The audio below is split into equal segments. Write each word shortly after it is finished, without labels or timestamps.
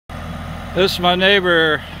This is my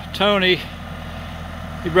neighbor Tony.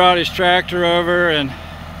 He brought his tractor over and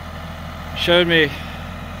showed me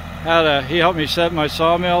how to, he helped me set my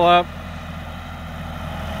sawmill up.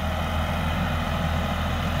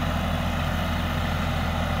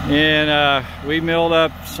 And we milled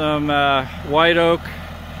up some white oak.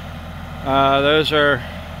 Those are,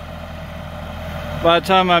 by the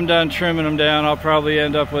time I'm done trimming them down, I'll probably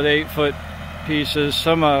end up with 8-foot pieces.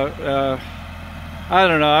 Some I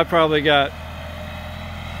don't know, I probably got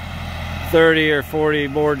 30 or 40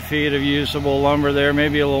 board feet of usable lumber there,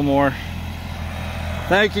 maybe a little more.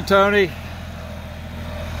 Thank you, Tony.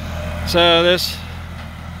 So this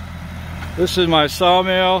is my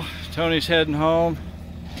sawmill. Tony's heading home.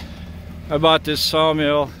 I bought this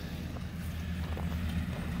sawmill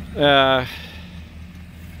on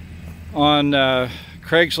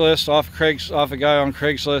Craigslist, off a guy on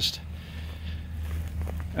Craigslist.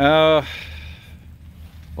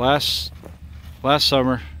 Last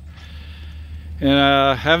summer,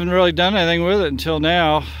 and haven't really done anything with it until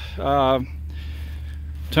now.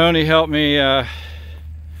 Tony helped me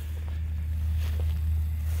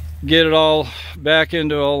get it all back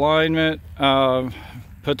into alignment,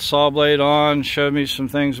 put the saw blade on, showed me some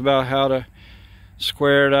things about how to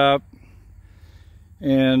square it up,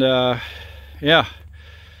 and yeah,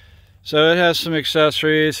 so it has some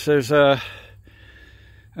accessories. There's I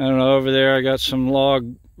don't know, over there I got some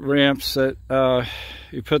log ramps that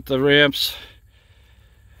you put the ramps,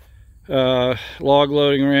 log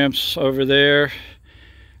loading ramps over there,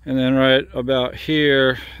 and then right about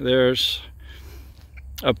here there's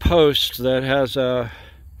a post that has a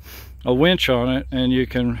winch on it, and you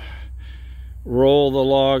can roll the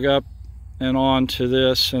log up and onto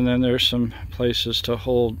this, and then there's some places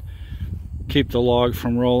to keep the log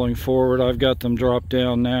from rolling forward. I've got them dropped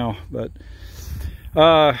down now, but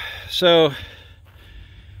so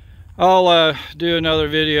I'll do another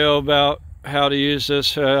video about how to use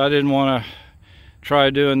this. I didn't want to try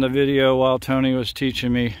doing the video while Tony was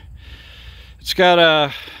teaching me. It's got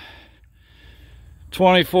a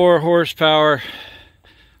 24 horsepower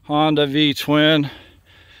Honda V-twin.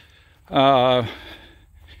 I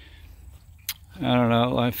don't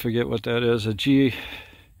know, I forget what that is, a GX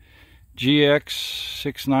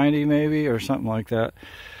 690 maybe, or something like that.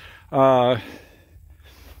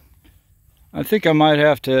 I think I might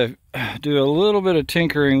have to do a little bit of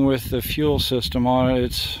tinkering with the fuel system on it.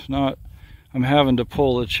 It's not, I'm having to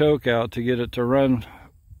pull the choke out to get it to run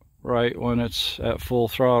right when it's at full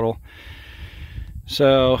throttle.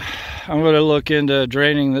 So I'm going to look into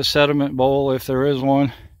draining the sediment bowl if there is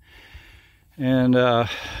one. And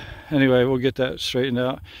anyway, we'll get that straightened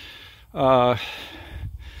out.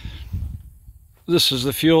 This is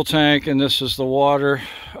the fuel tank, and this is the water.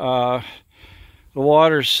 The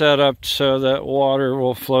water's set up so that water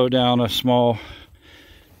will flow down a small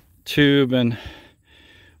tube, and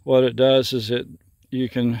what it does is you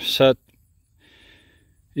can set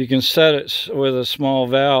it with a small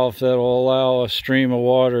valve that will allow a stream of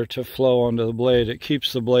water to flow onto the blade. It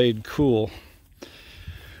keeps the blade cool.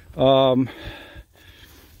 So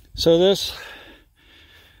this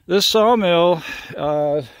sawmill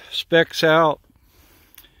specs out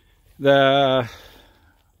the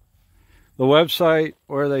website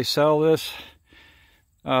where they sell this,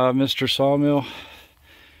 Mister Sawmill.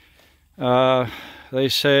 They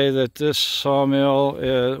say that this sawmill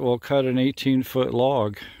will cut an 18-foot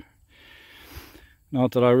log.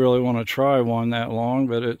 Not that I really want to try one that long,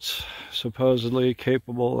 but it's supposedly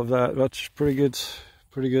capable of that. That's pretty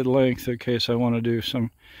good length in case I want to do some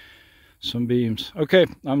beams. Okay,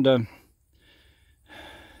 I'm done.